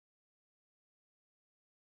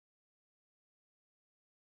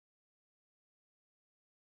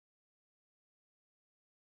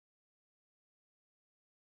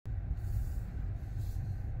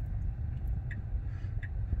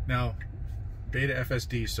Now, beta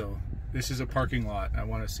FSD, so this is a parking lot. I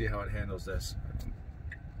want to see how it handles this.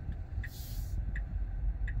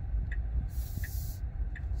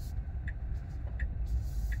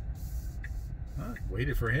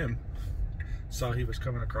 Waited for him. Saw he was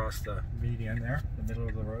coming across the median there, the middle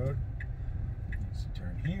of the road. Needs to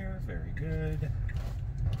turn here. Very good.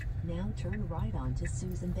 Now turn right onto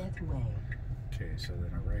Susan Beth Way. Okay, so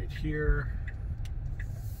then a right here.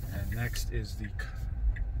 And next is the...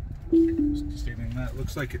 That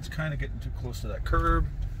looks like it's kind of getting too close to that curb.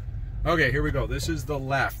 Okay, here we go. This is the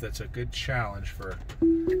left. That's a good challenge for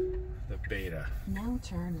the beta. Now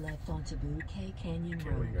turn left onto Bouquet Canyon Okay,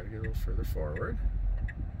 Road. we got to get a little further forward.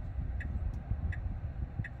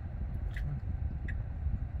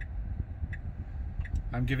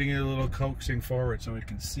 I'm giving it a little coaxing forward so it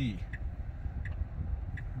can see.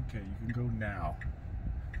 Okay, you can go now.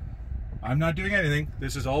 I'm not doing anything.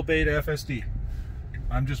 This is all beta FSD.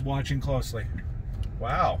 I'm just watching closely.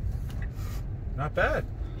 Wow. Not bad.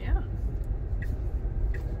 Yeah.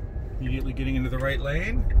 Immediately getting into the right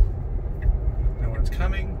lane. No one's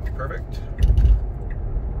coming. Perfect.